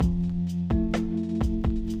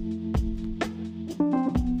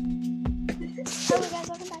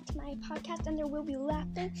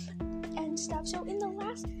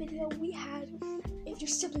video we had, if your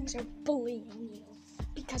siblings are bullying you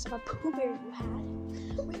because of a Pooh Bear you had,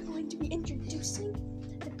 we're going to be introducing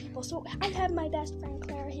the people. So I have my best friend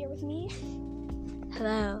Clara here with me.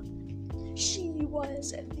 Hello. She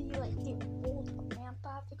was the old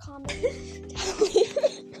grandpa of the comment.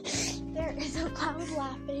 There is a loud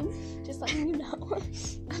laughing, just letting you know.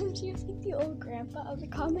 She was like the old grandpa of the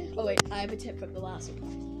comment. Oh wait, I have a tip from the last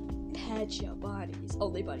one. Pet your bunnies.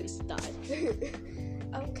 Only bunnies died.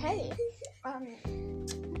 Okay.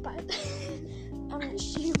 But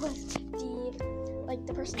she was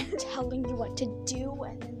the person telling you what to do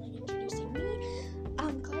and then introducing me.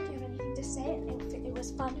 Claire, do you have anything to say? If it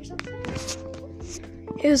was fun or something?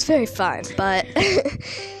 It was very fun, but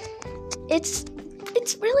it's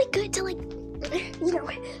really good to let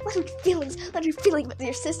your feelings with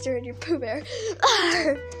your sister and your Pooh Bear.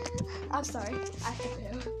 I'm sorry, I have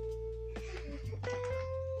to.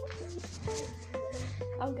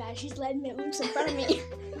 Oh gosh, she's letting it loose in front of me.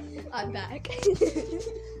 I'm back.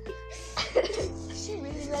 She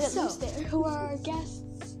really let it loose there. Who are our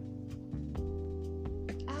guests?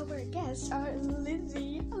 Our guests are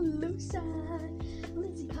Lizzie and Lusa.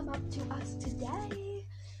 Lizzie, come up to us today.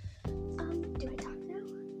 Do I talk now?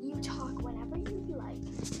 You talk whenever you like.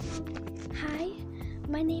 Hi,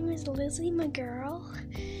 my name is Lizzie McGirl.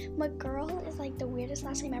 McGirl is the weirdest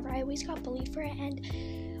last name ever. I always got bullied for it, and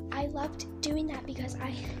I loved doing that because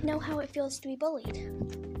I know how it feels to be bullied.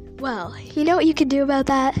 Well, you know what you can do about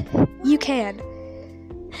that? You can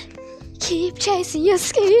keep chasing your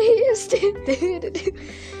schemes.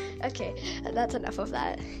 Okay, that's enough of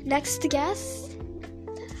that. Next guest.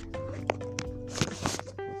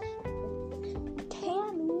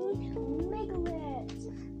 Cammy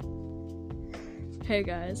Miglet. Hey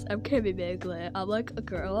guys, I'm Cammy Miglet. I'm a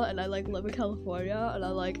girl and I live in California and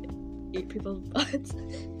I eat people's butts.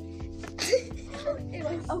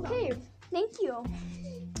 Okay, thank you.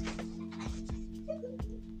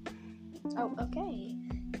 Oh, okay.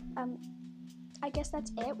 I guess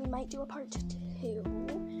that's it. We might do a part 2.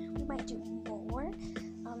 We might do more.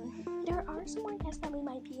 There are some more guests that we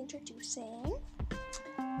might be introducing.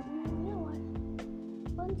 You know what?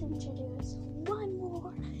 Let's introduce one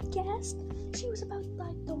more guest. She was about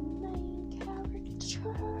the main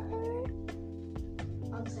character.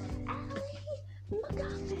 Ellie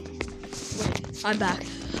McGuffin. I'm back.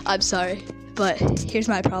 I'm sorry, but here's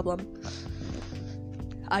my problem.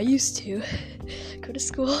 I used to go to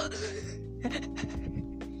school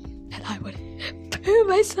and I would poo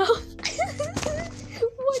myself.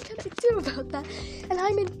 What can I do about that? And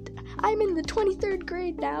I'm in the 23rd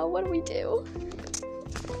grade now. What do we do?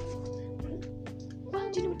 Well,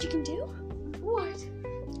 do you know what you can do? What?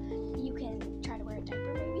 You can try to wear a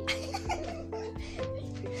diaper, maybe.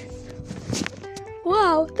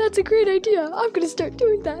 Wow, that's a great idea. I'm gonna start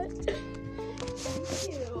doing that.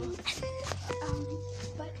 Thank you.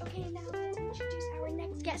 But okay, now let's introduce our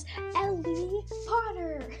next guest, Ellie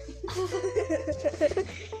Potter.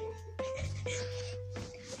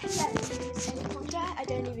 Hello, Ellie Potter. I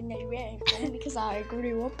don't even know where I'm from because I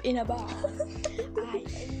grew up in a bar. I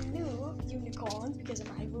knew unicorns because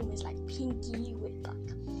my room is pinky with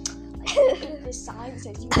this sign that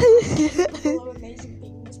says unicorns, full of amazing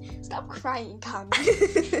things. Stop crying, Cammy.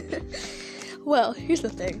 Well, here's the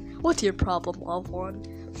thing. What's your problem, loved one?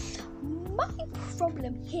 My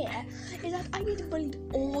problem here is that I get bullied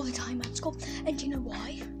all the time at school, and do you know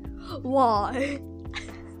why? Why?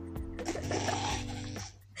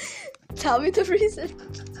 Tell me the reason.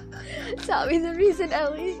 Tell me the reason,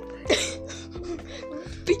 Ellie.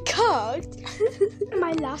 Because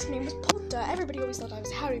my last name was Potter. Everybody always thought I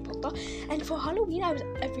was Harry Potter, and for Halloween I was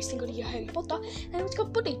every single year Harry Potter, and I was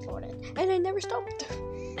got bullied for it, and I never stopped.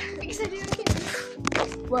 Because I did it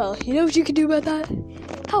again. Well, you know what you can do about that?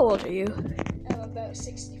 How old are you? I'm about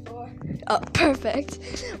 64. Oh, perfect.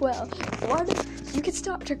 Well, 1, you can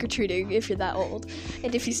stop trick-or-treating if you're that old.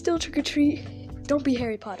 And if you still trick-or-treat, don't be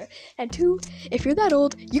Harry Potter. And 2, if you're that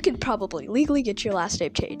old, you can probably legally get your last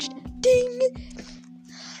name changed. Ding!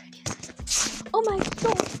 Oh my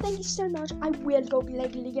god, thank you so much. I will go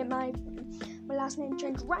legally get my last name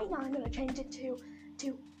changed right now. I'm gonna change it to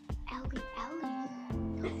Ellie.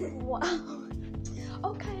 Wow.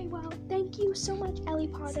 Okay, well, thank you so much, Ellie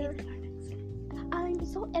Potter.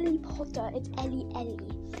 It's not Ellie Potter, it's Ellie.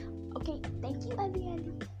 Okay, thank you, Ellie.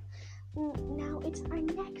 Now it's our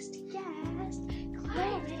next guest,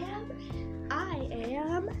 Clara. I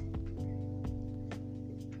am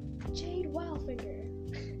Jade Wildfinger.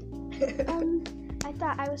 I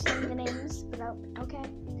thought I was saying the names without. Okay,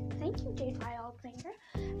 thank you, Jade Wildfinger.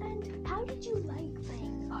 And how did you like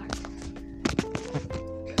playing art?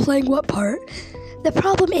 playing what part? The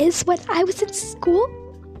problem is, when I was in school,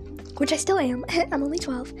 which I still am, I'm only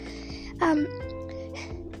 12,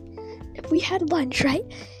 we had lunch, right?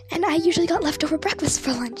 And I usually got leftover breakfast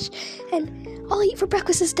for lunch. And all I eat for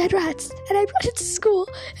breakfast is dead rats. And I brought it to school,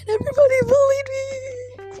 and everybody bullied me.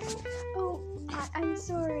 Oh, I'm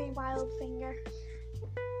sorry, Wildfinger.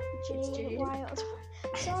 Jade Wild.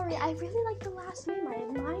 Sorry, I really like the last name. I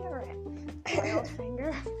admire it.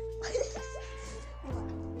 Wildfinger.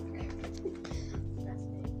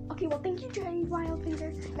 Okay, well, thank you, Jade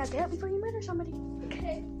Wildfinger. Now get up before you murder somebody.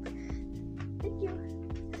 Okay. Thank you.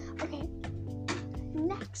 Okay.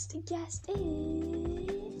 Next guest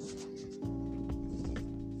is...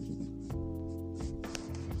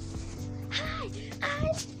 Hi,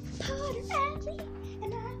 I'm Potter Ellie,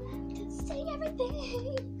 and I love to sing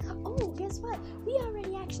everything. Oh, guess what? We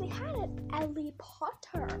already actually had an Ellie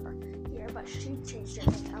Potter here, but she changed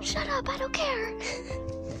her name. Shut up, I don't care.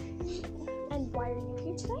 And why are you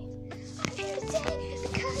here today? I'm here to sing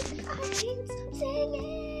because I need some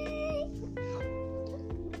singing.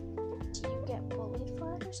 Do you get bullied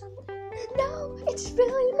for it or something? No, it's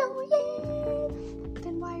really annoying.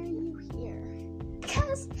 Then why are you here?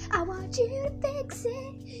 Because I want you to fix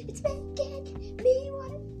it. It's making me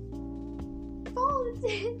want to fall in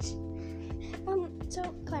stitch. So,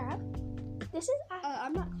 Clara, this is...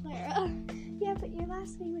 I'm not Clara. Yeah, but your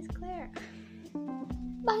last name is Clara.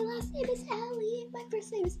 My last name is Ellie. My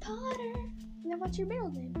first name is Potter. Now, what's your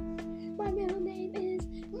middle name? My middle name is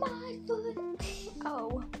My Foot.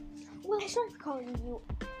 Oh. Well, sorry for calling you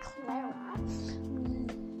Clara.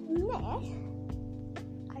 Meh.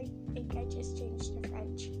 I think I just changed to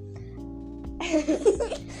French.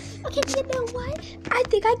 Okay, you know what? I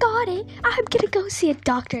think I got it. I'm gonna go see a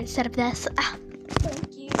doctor instead of this.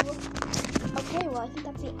 Thank you. Okay, well, I think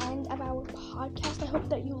that's the end of our podcast. I hope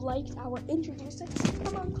that you liked our introduction.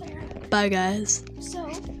 Come on, Clara. Bye, guys.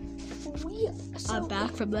 I'm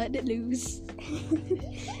back from letting it loose.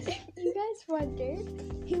 If you guys wondered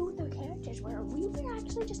who the characters were, we were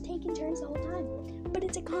actually just taking turns the whole time. But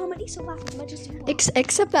it's a comedy, so laugh as much as you want.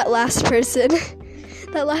 Except that last person.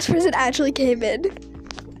 That last person actually came in.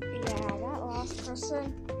 Yeah, that last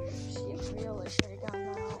person.